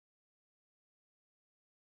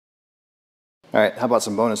Alright, how about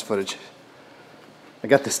some bonus footage? I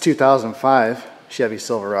got this 2005 Chevy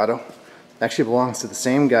Silverado. It actually belongs to the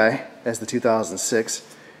same guy as the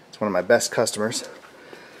 2006. It's one of my best customers.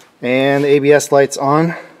 And the ABS light's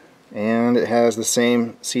on, and it has the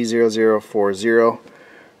same P0404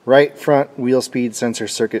 right front wheel speed sensor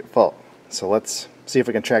circuit fault. So let's see if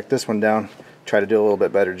we can track this one down, try to do a little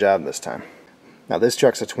bit better job this time. Now this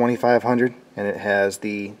truck's a 2500 and it has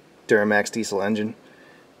the Duramax diesel engine.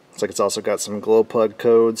 Looks like it's also got some glow plug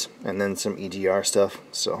codes and then some EGR stuff.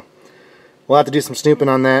 So we'll have to do some snooping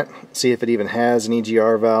on that, see if it even has an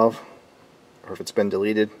EGR valve or if it's been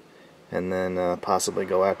deleted, and then possibly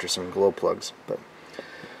go after some glow plugs. But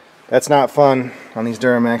that's not fun on these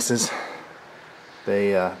Duramaxes.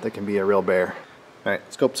 They can be a real bear. Alright,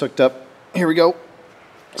 scope's hooked up. Here we go.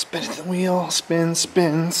 Spin the wheel. Spin,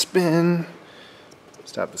 spin, spin.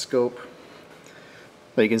 Stop the scope.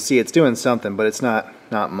 But you can see it's doing something, but it's not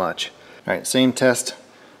much. Alright, same test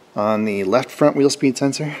on the left front wheel speed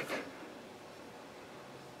sensor.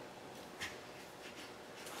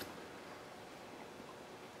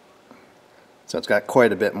 So it's got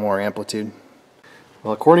quite a bit more amplitude.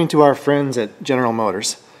 Well, according to our friends at General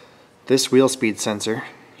Motors, this wheel speed sensor,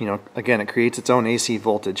 again, it creates its own AC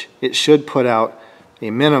voltage. It should put out a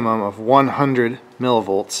minimum of 100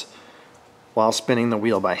 millivolts while spinning the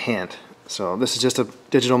wheel by hand. So this is just a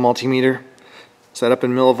digital multimeter set up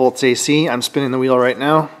in millivolts AC. I'm spinning the wheel right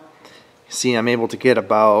now. You see I'm able to get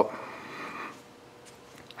about,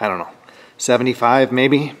 I don't know, 75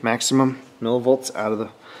 maybe maximum millivolts out of the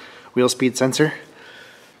wheel speed sensor.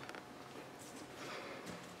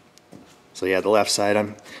 So yeah, the left side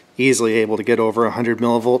I'm easily able to get over 100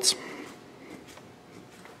 millivolts.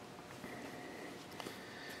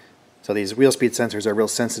 So these wheel speed sensors are real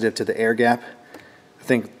sensitive to the air gap. I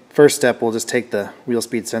think first step we'll just take the wheel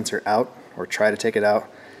speed sensor out, or try to take it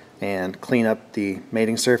out, and clean up the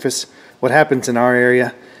mating surface. What happens in our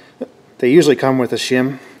area, they usually come with a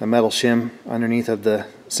shim, a metal shim underneath of the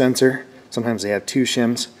sensor. Sometimes they have two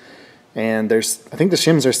shims, and I think the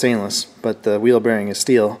shims are stainless, but the wheel bearing is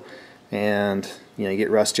steel, and you get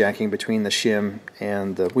rust jacking between the shim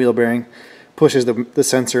and the wheel bearing. Pushes the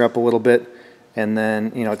sensor up a little bit, and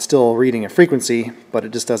then it's still reading a frequency, but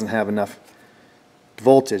it just doesn't have enough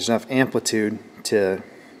voltage, enough amplitude to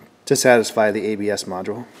satisfy the ABS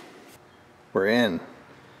module. We're in.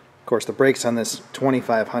 Of course, the brakes on this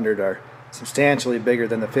 2500 are substantially bigger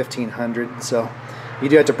than the 1500, so you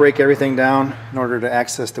do have to break everything down in order to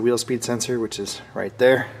access the wheel speed sensor, which is right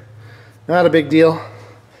there. Not a big deal.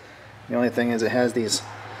 The only thing is it has these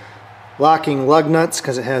locking lug nuts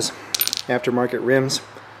because it has aftermarket rims.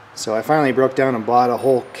 So I finally broke down and bought a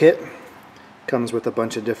whole kit. Comes with a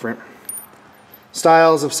bunch of different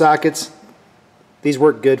styles of sockets. These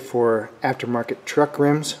work good for aftermarket truck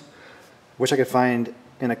rims. Wish I could find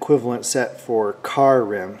an equivalent set for car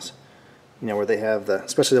rims. Where they have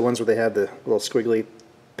especially the ones where they have the little squiggly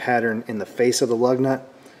pattern in the face of the lug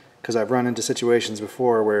nut. Because I've run into situations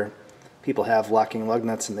before where people have locking lug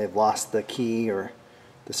nuts and they've lost the key or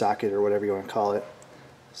the socket or whatever you want to call it.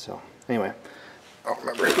 So anyway, I don't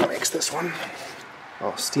remember who makes this one.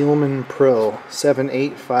 Oh, Steelman Pro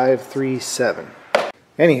 78537.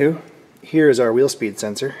 Anywho, here is our wheel speed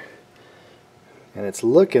sensor, and it's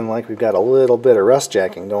looking like we've got a little bit of rust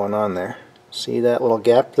jacking going on there. See that little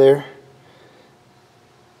gap there?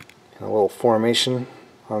 And a little formation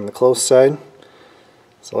on the close side.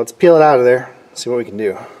 So let's peel it out of there, see what we can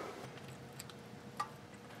do.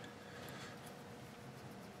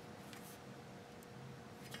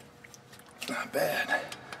 Not bad.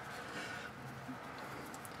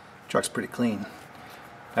 Truck's pretty clean.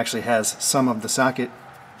 Actually has some of the socket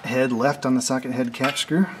head left on the socket head cap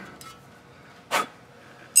screw.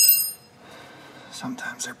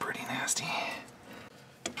 Sometimes they're pretty nasty.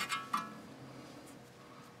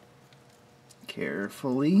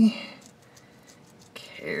 Carefully.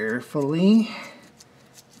 Carefully.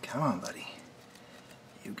 Come on, buddy.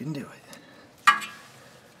 You can do it.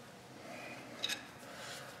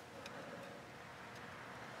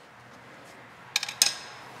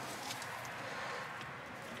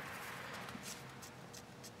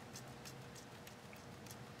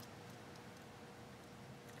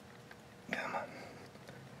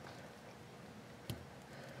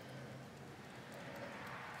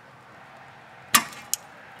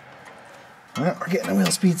 Well, we're getting a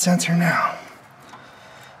wheel speed sensor now.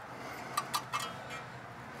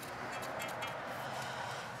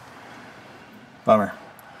 Bummer.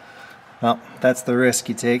 Well, that's the risk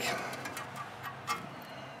you take.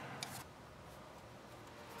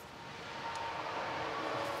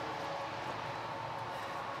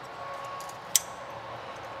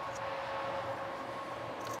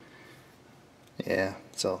 Yeah,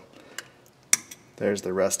 so there's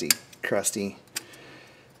the rusty, crusty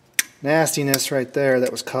nastiness right there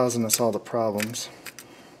that was causing us all the problems.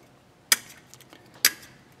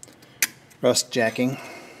 Rust jacking.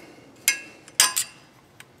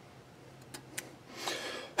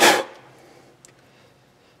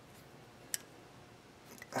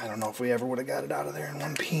 I don't know if we ever would have got it out of there in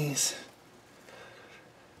one piece.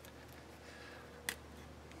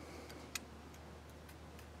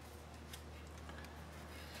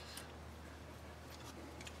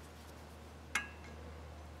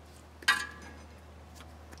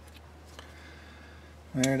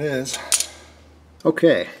 There it is.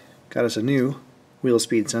 Okay, got us a new wheel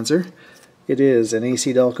speed sensor. It is an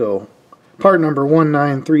AC Delco part number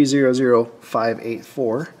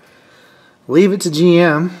 193000584. Leave it to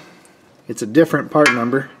GM. It's a different part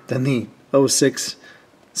number than the 06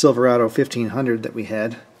 Silverado 1500 that we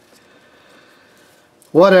had.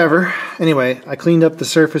 Whatever. Anyway, I cleaned up the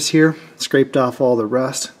surface here, scraped off all the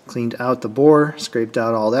rust, cleaned out the bore, scraped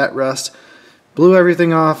out all that rust, blew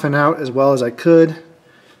everything off and out as well as I could.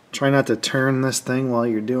 Try not to turn this thing while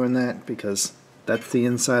you're doing that because that's the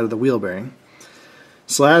inside of the wheel bearing.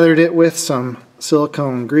 Slathered it with some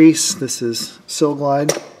silicone grease. This is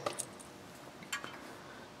Sil-Glide.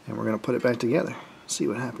 And we're going to put it back together. See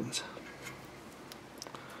what happens.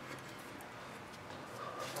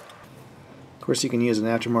 Of course, you can use an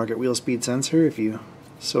aftermarket wheel speed sensor if you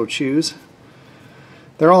so choose.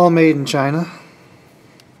 They're all made in China,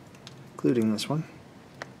 including this one.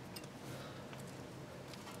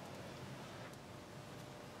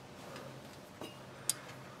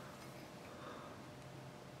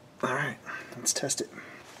 Alright, let's test it.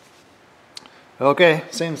 Okay,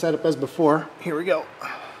 same setup as before. Here we go.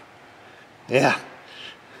 Yeah,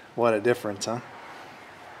 what a difference, huh?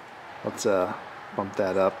 Let's bump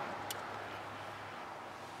that up.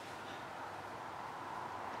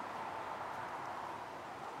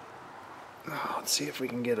 Oh, let's see if we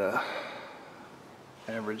can get a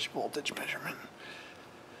average voltage measurement.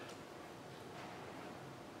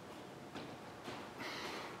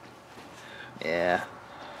 Yeah.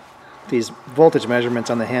 These voltage measurements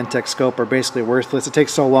on the Handtech scope are basically worthless. It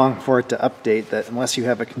takes so long for it to update that unless you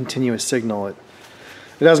have a continuous signal, it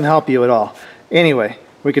doesn't help you at all. Anyway,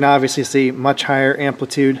 we can obviously see much higher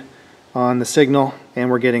amplitude on the signal, and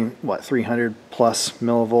we're getting, what, 300 plus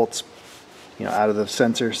millivolts, you know, out of the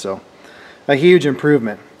sensor, so a huge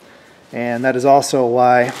improvement. And that is also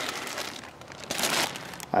why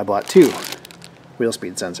I bought two wheel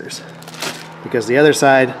speed sensors, because the other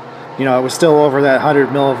side, you know, it was still over that 100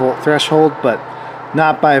 millivolt threshold, but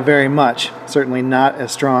not by very much. Certainly not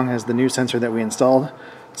as strong as the new sensor that we installed.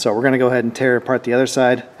 So we're going to go ahead and tear apart the other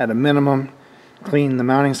side at a minimum, clean the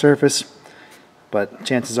mounting surface, but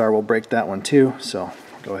chances are we'll break that one too, so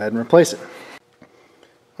go ahead and replace it.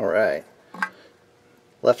 Alright,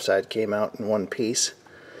 left side came out in one piece,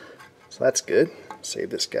 so that's good. Save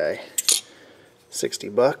this guy 60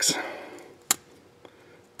 bucks.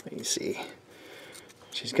 You see,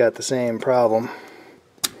 she's got the same problem.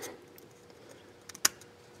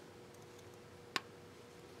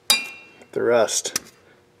 The rust,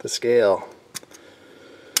 the scale,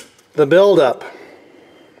 the buildup.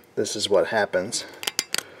 This is what happens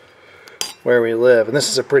where we live. And this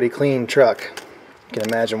is a pretty clean truck. You can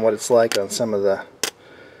imagine what it's like on some of the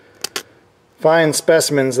fine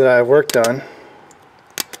specimens that I've worked on.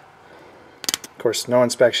 Of course, no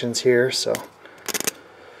inspections here, so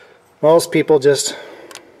most people just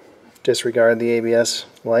disregard the ABS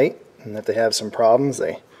light, and if they have some problems,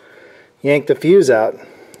 they yank the fuse out.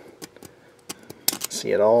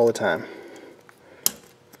 See it all the time.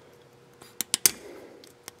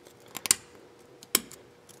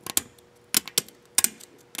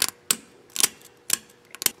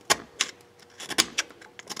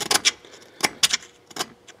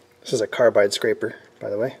 This is a carbide scraper, by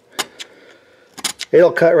the way.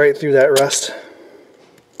 It'll cut right through that rust.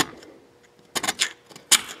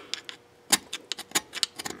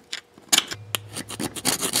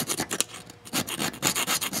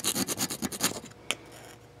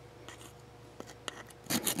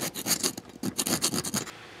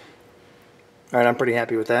 Alright, I'm pretty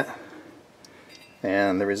happy with that.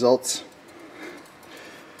 And the results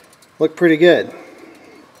look pretty good.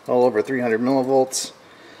 All over 300 millivolts.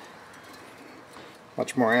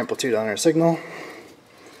 Much more amplitude on our signal.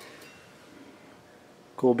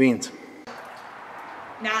 Cool beans.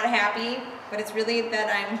 Not happy, but it's really that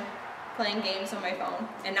I'm playing games on my phone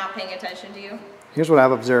and not paying attention to you. Here's what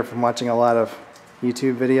I've observed from watching a lot of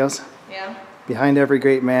YouTube videos. Yeah. Behind every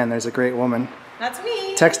great man, there's a great woman. That's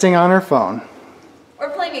me. Texting on her phone. Or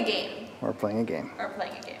playing a game. Or playing a game. Or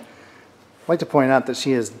playing a game. like to point out that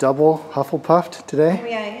she is double Hufflepuffed today. Oh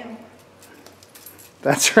yeah, I am.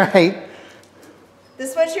 That's right.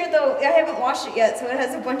 This sweatshirt though, I haven't washed it yet, so it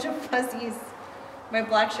has a bunch of fuzzies. My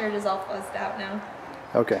black shirt is all fuzzed out now.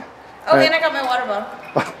 Okay. Oh, and I got my water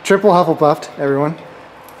bottle. Triple Hufflepuffed, everyone.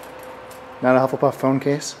 Not a Hufflepuff phone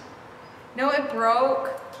case. No, it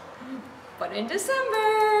broke. But in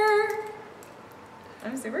December.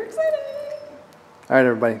 I'm super excited. All right,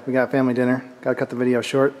 everybody, we got family dinner. Got to cut the video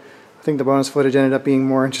short. I think the bonus footage ended up being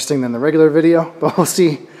more interesting than the regular video, but we'll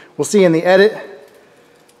see. We'll see in the edit.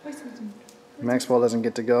 Maxwell doesn't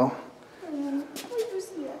get to go.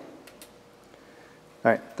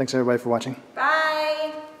 All right, thanks everybody for watching.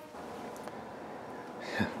 Bye.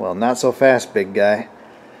 Well, not so fast, big guy.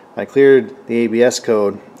 I cleared the ABS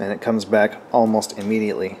code and it comes back almost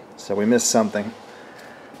immediately, so we missed something.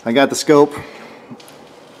 I got the scope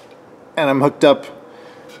and I'm hooked up,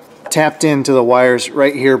 tapped into the wires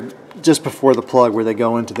right here just before the plug where they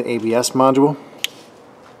go into the ABS module.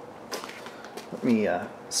 Let me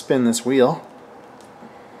spin this wheel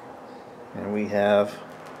and we have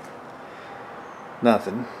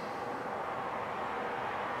nothing.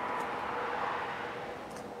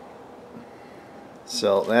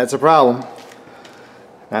 So that's a problem.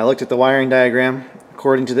 I looked at the wiring diagram.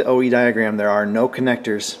 According to the OE diagram, there are no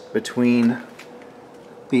connectors between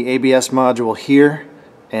the ABS module here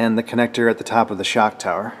and the connector at the top of the shock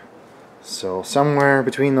tower. So somewhere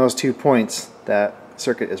between those 2 points, that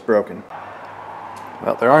circuit is broken.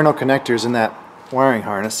 Well, there are no connectors in that wiring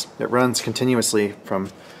harness. It runs continuously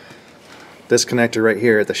from this connector right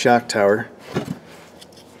here at the shock tower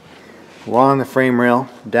along the frame rail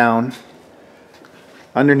down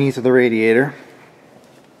underneath of the radiator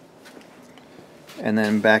and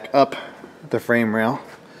then back up the frame rail,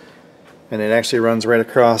 and it actually runs right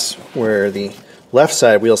across where the left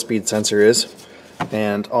side wheel speed sensor is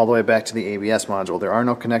and all the way back to the ABS module. There are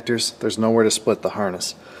no connectors. There's nowhere to split the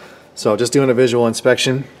harness. So just doing a visual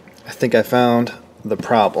inspection, I think I found the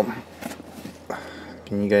problem.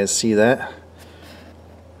 Can you guys see that?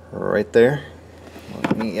 Right there.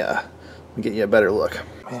 Let me get you a better look.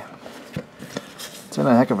 Man, it's in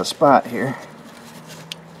a heck of a spot here.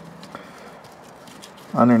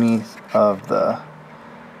 Underneath of the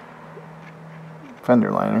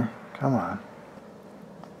fender liner. Come on.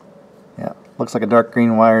 Yeah, looks like a dark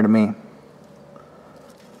green wire to me.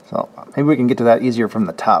 So maybe we can get to that easier from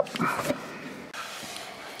the top.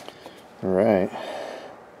 Alright.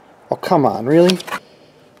 Oh, come on, really?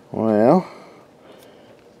 Well,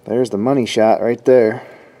 there's the money shot right there.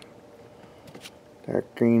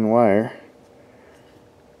 Dark green wire.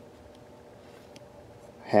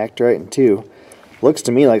 Hacked right in two. Looks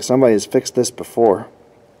to me like somebody's fixed this before.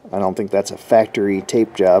 I don't think that's a factory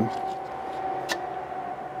tape job.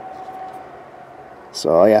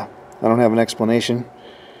 So yeah, I don't have an explanation.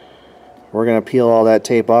 We're going to peel all that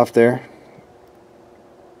tape off there.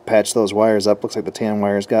 Patch those wires up. Looks like the tan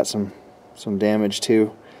wire's got some damage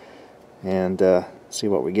too. And see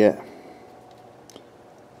what we get.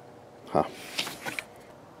 Huh.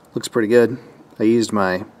 Looks pretty good. I used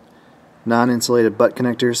my non-insulated butt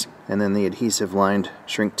connectors and then the adhesive lined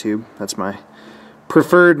shrink tube. That's my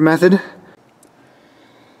preferred method.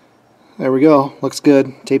 There we go. Looks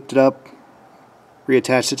good. Taped it up.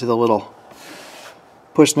 Reattached it to the little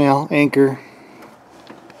push nail anchor.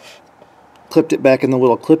 Clipped it back in the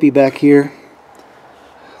little clippy back here.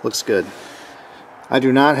 Looks good. I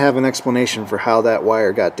do not have an explanation for how that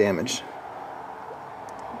wire got damaged.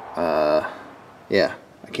 Yeah,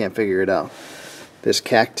 I can't figure it out. This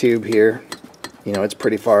cac tube here, you know, it's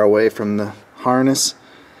pretty far away from the harness.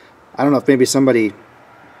 I don't know if maybe somebody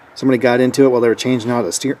got into it while they were changing out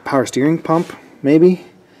the power steering pump, maybe.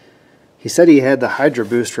 He said he had the Hydro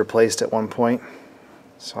Boost replaced at one point,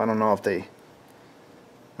 so I don't know if they,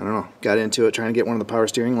 got into it trying to get one of the power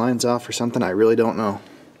steering lines off or something. I really don't know.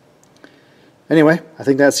 Anyway, I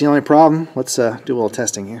think that's the only problem. Let's do a little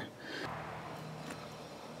testing here.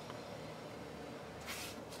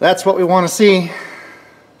 That's what we want to see.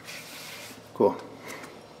 Cool.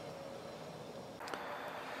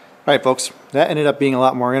 Alright folks, that ended up being a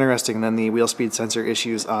lot more interesting than the wheel speed sensor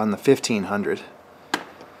issues on the 1500.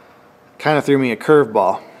 Kind of threw me a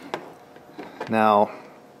curveball. Now,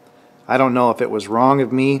 I don't know if it was wrong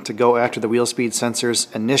of me to go after the wheel speed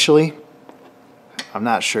sensors initially. I'm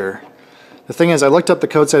not sure. The thing is, I looked up the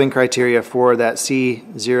code setting criteria for that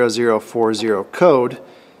C0040 code,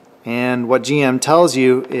 and what GM tells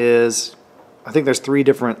you is, I think there's 3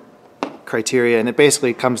 different criteria, and it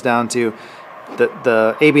basically comes down to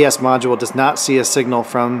the ABS module does not see a signal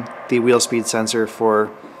from the wheel speed sensor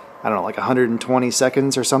for, I don't know, like 120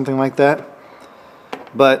 seconds or something like that.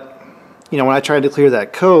 But you know, when I tried to clear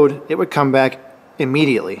that code, it would come back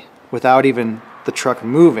immediately without even the truck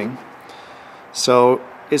moving. So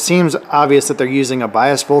it seems obvious that they're using a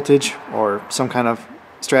bias voltage or some kind of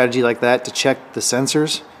strategy like that to check the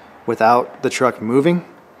sensors without the truck moving.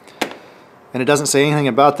 And it doesn't say anything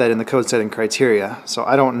about that in the code setting criteria. So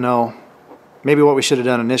I don't know. Maybe what we should have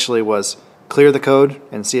done initially was clear the code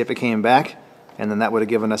and see if it came back, and then that would have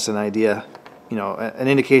given us an idea, you know, an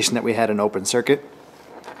indication that we had an open circuit,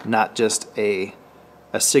 not just a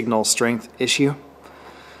signal strength issue.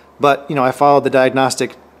 But, you know, I followed the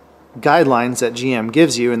diagnostic guidelines that GM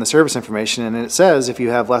gives you in the service information, and it says if you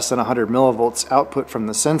have less than 100 millivolts output from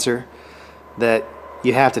the sensor that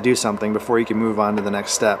you have to do something before you can move on to the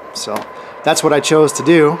next step. So that's what I chose to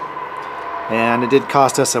do, and it did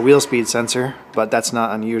cost us a wheel speed sensor, but that's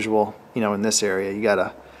not unusual, you know, in this area. You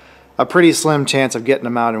got a pretty slim chance of getting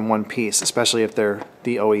them out in one piece, especially if they're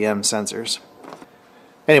the OEM sensors.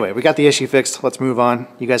 Anyway, we got the issue fixed. Let's move on.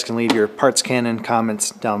 You guys can leave your parts canon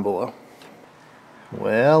comments down below.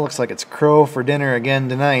 Well, looks like it's crow for dinner again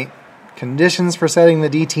tonight. Conditions for setting the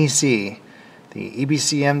DTC. The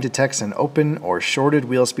EBCM detects an open or shorted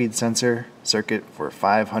wheel speed sensor circuit for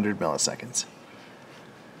 500 milliseconds.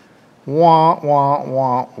 Wah, wah,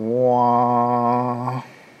 wah, wah.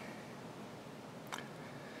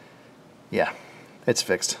 Yeah, it's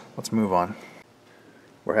fixed. Let's move on.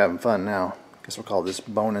 We're having fun now. Guess we'll call this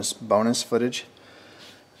bonus footage.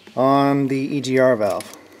 On the EGR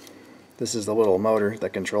valve. This is the little motor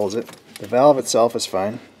that controls it. The valve itself is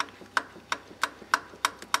fine.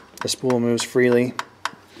 The spool moves freely.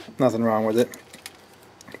 Nothing wrong with it.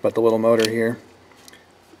 But the little motor here,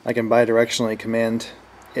 I can bidirectionally command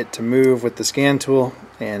it to move with the scan tool,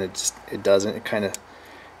 and it doesn't. It kind of,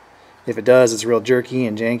 if it does, it's real jerky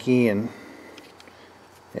and janky, and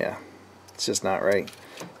yeah, it's just not right.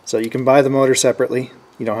 So you can buy the motor separately.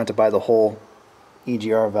 You don't have to buy the whole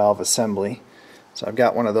EGR valve assembly. So I've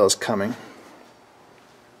got one of those coming.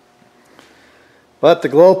 But the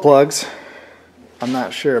glow plugs, I'm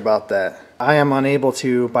not sure about that. I am unable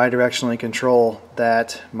to bidirectionally control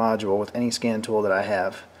that module with any scan tool that I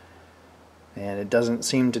have. And it doesn't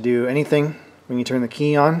seem to do anything when you turn the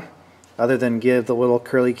key on, other than give the little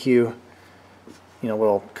curly Q,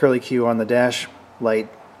 on the dash light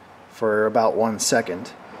for about 1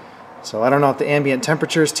 second. So I don't know if the ambient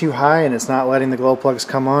temperature is too high and it's not letting the glow plugs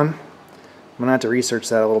come on. I'm going to have to research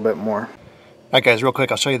that a little bit more. Alright guys, real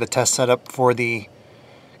quick, I'll show you the test setup for the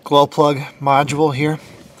glow plug module here.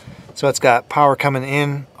 So it's got power coming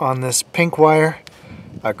in on this pink wire,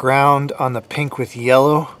 a ground on the pink with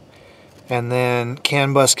yellow, and then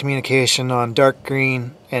CAN bus communication on dark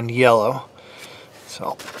green and yellow.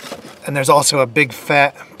 So, and there's also a big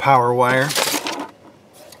fat power wire,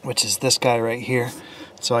 which is this guy right here.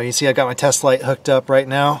 So you see I got my test light hooked up right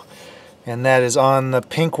now, and that is on the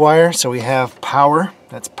pink wire. So we have power,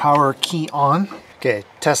 that's power key on. Okay,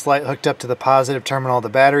 test light hooked up to the positive terminal of the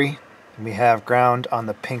battery, and we have ground on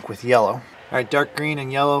the pink with yellow. All right, dark green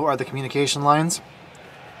and yellow are the communication lines.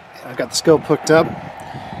 I've got the scope hooked up.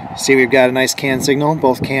 See, we've got a nice CAN signal,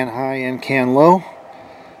 both CAN high and CAN low.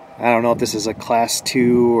 I don't know if this is a class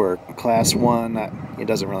 2 or class 1, it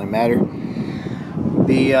doesn't really matter.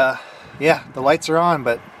 Yeah, the lights are on,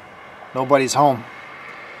 but nobody's home.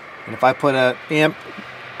 And if I put an amp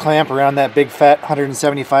clamp around that big fat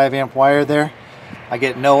 175 amp wire there, I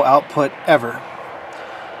get no output ever.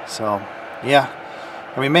 So, yeah.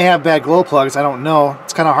 And we may have bad glow plugs, I don't know.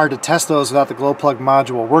 It's kind of hard to test those without the glow plug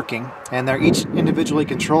module working. And they're each individually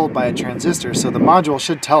controlled by a transistor, so the module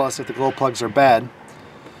should tell us if the glow plugs are bad.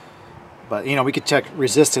 But, you know, we could check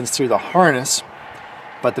resistance through the harness,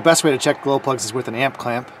 but the best way to check glow plugs is with an amp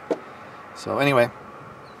clamp. So anyway,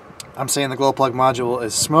 I'm saying the glow plug module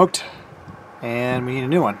is smoked, and we need a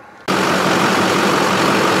new one.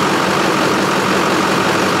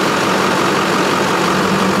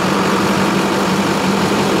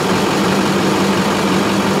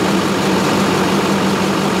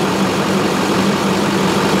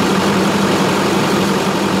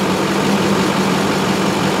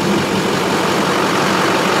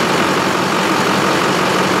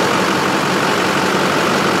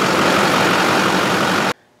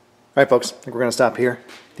 Alright folks, I think we're going to stop here.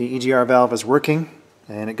 The EGR valve is working,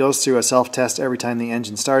 and it goes through a self-test every time the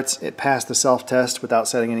engine starts. It passed the self-test without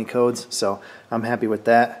setting any codes, so I'm happy with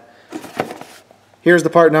that. Here's the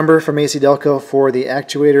part number from AC Delco for the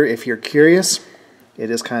actuator if you're curious. It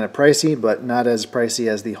is kind of pricey, but not as pricey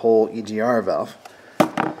as the whole EGR valve.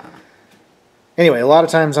 Anyway, a lot of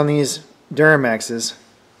times on these Duramaxes,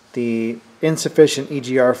 the insufficient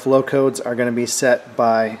EGR flow codes are going to be set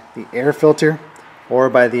by the air filter or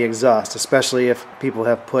by the exhaust, especially if people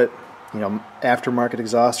have put aftermarket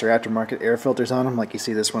exhaust or aftermarket air filters on them. Like you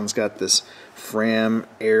see, this one's got this Fram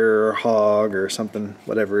Air Hog or something,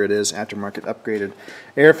 whatever it is, aftermarket upgraded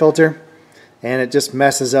air filter, and it just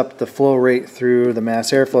messes up the flow rate through the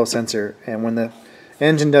mass airflow sensor. And when the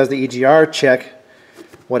engine does the EGR check,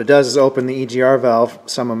 what it does is open the EGR valve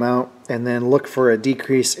some amount and then look for a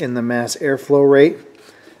decrease in the mass airflow rate.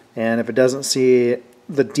 And if it doesn't see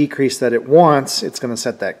the decrease that it wants, it's going to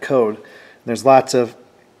set that code. There's lots of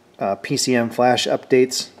PCM flash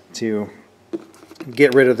updates to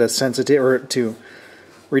get rid of the sensitivity, or to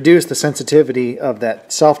reduce the sensitivity of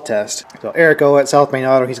that self-test. So Eric O at South Main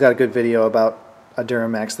Auto, he's got a good video about a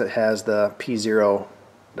Duramax that has the P0,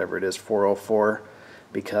 whatever it is, 404,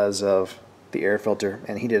 because of the air filter,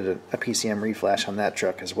 and he did a PCM reflash on that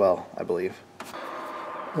truck as well, I believe.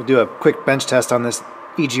 We'll do a quick bench test on this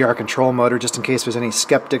EGR control motor just in case there's any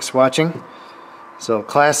skeptics watching. So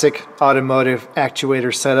classic automotive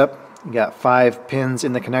actuator setup. You got 5 pins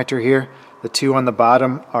in the connector here. The 2 on the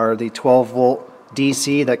bottom are the 12 volt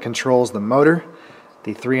DC that controls the motor.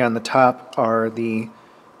 The 3 on the top are the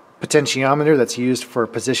potentiometer that's used for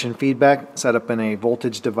position feedback, set up in a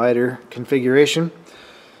voltage divider configuration.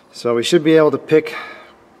 So we should be able to pick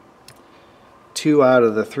 2 out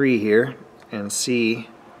of the 3 here and see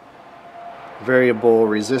variable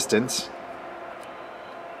resistance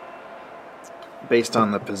based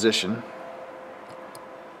on the position.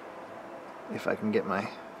 If I can get my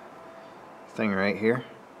thing right here.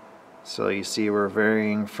 So you see we're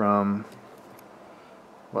varying from,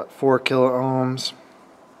 what, 4 kilo ohms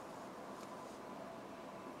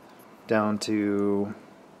down to,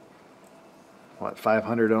 what,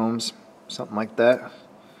 500 ohms, something like that.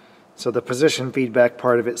 So the position feedback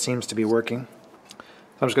part of it seems to be working.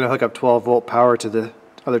 I'm just going to hook up 12 volt power to the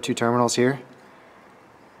other 2 terminals here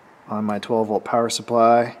on my 12 volt power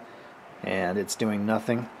supply, and it's doing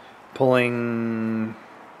nothing. Pulling,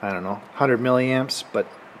 I don't know, 100 milliamps, but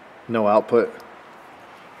no output.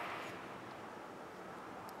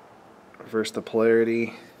 Reverse the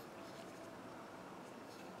polarity.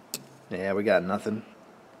 Yeah, we got nothing.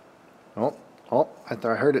 Oh, I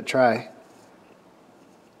thought I heard it try.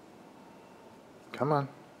 Come on,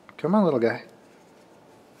 little guy.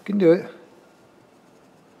 You can do it.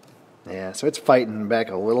 Yeah, so it's fighting back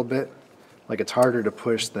a little bit. Like it's harder to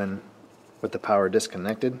push than with the power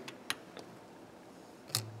disconnected.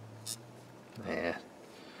 Yeah.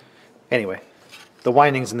 Anyway, the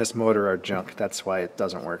windings in this motor are junk. That's why it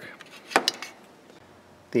doesn't work.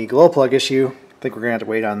 The glow plug issue, I think we're going to have to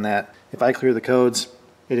wait on that. If I clear the codes,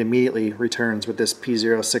 it immediately returns with this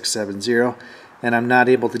P0670, and I'm not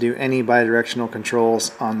able to do any bidirectional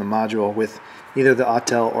controls on the module with either the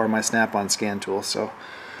Autel or my Snap-on scan tool. So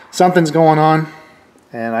something's going on,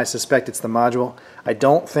 and I suspect it's the module. I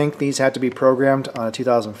don't think these have to be programmed on a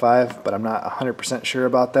 2005, but I'm not 100% sure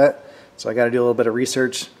about that. So I got to do a little bit of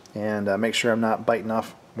research and make sure I'm not biting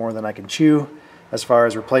off more than I can chew as far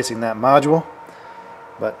as replacing that module.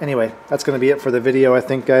 But anyway, that's going to be it for the video, I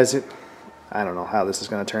think, guys. I don't know how this is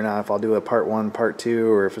going to turn out, if I'll do a part 1, part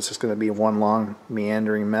 2, or if it's just going to be one long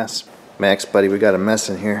meandering mess. Max, buddy, we got a mess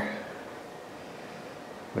in here.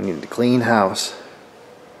 We need to clean house.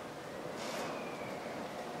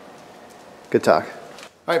 Good talk.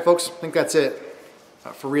 Alright folks, I think that's it.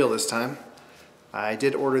 For real this time. I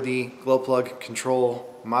did order the glow plug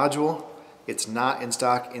control module. It's not in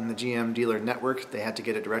stock in the GM dealer network. They had to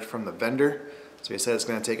get it direct from the vendor. So he said it's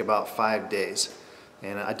going to take about 5 days.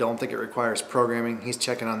 And I don't think it requires programming. He's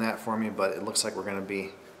checking on that for me, but it looks like we're going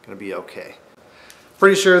to be okay.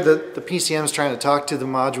 Pretty sure that the PCM is trying to talk to the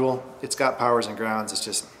module. It's got powers and grounds. It's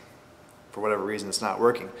just, for whatever reason, it's not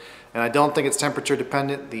working. And I don't think it's temperature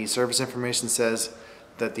dependent. The service information says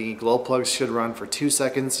that the glow plugs should run for 2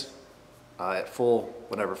 seconds at full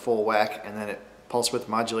whack, and then it pulse width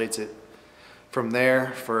modulates it from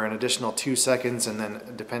there for an additional 2 seconds, and then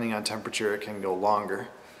depending on temperature it can go longer.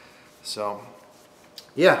 So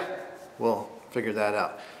yeah, we'll figure that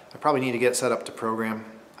out. I probably need to get set up to program.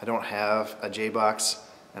 I don't have a J-Box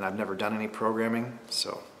and I've never done any programming,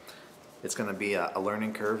 so it's going to be a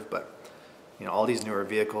learning curve. But you know, all these newer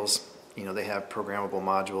vehicles, you know, they have programmable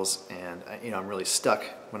modules, and you know, I'm really stuck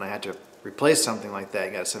when I had to replace something like that.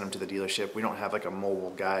 You got to send them to the dealership. We don't have like a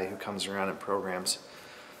mobile guy who comes around and programs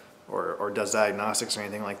or does diagnostics or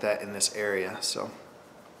anything like that in this area. So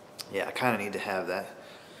yeah, I kind of need to have that.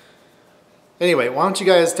 Anyway, why don't you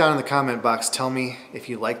guys down in the comment box tell me if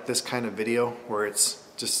you like this kind of video where it's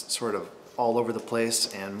just sort of all over the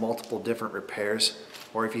place and multiple different repairs,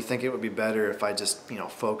 or if you think it would be better if I just, you know,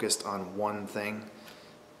 focused on one thing.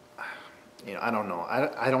 You know, I don't know.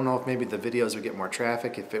 I don't know if maybe the videos would get more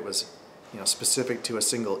traffic if it was specific to a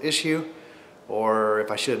single issue, or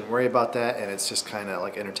if I shouldn't worry about that and it's just kind of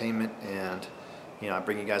like entertainment and I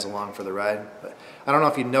bring you guys along for the ride. But I don't know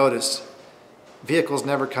if you noticed, vehicles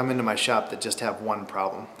never come into my shop that just have one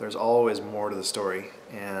problem. There's always more to the story,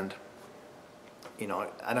 and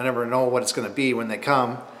I never know what it's going to be when they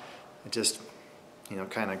come. It just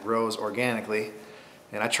kind of grows organically,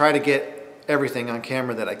 and I try to get everything on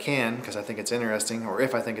camera that I can because I think it's interesting, or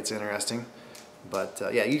if I think it's interesting. But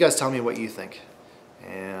yeah, you guys tell me what you think.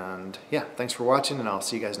 And yeah, thanks for watching, and I'll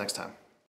see you guys next time.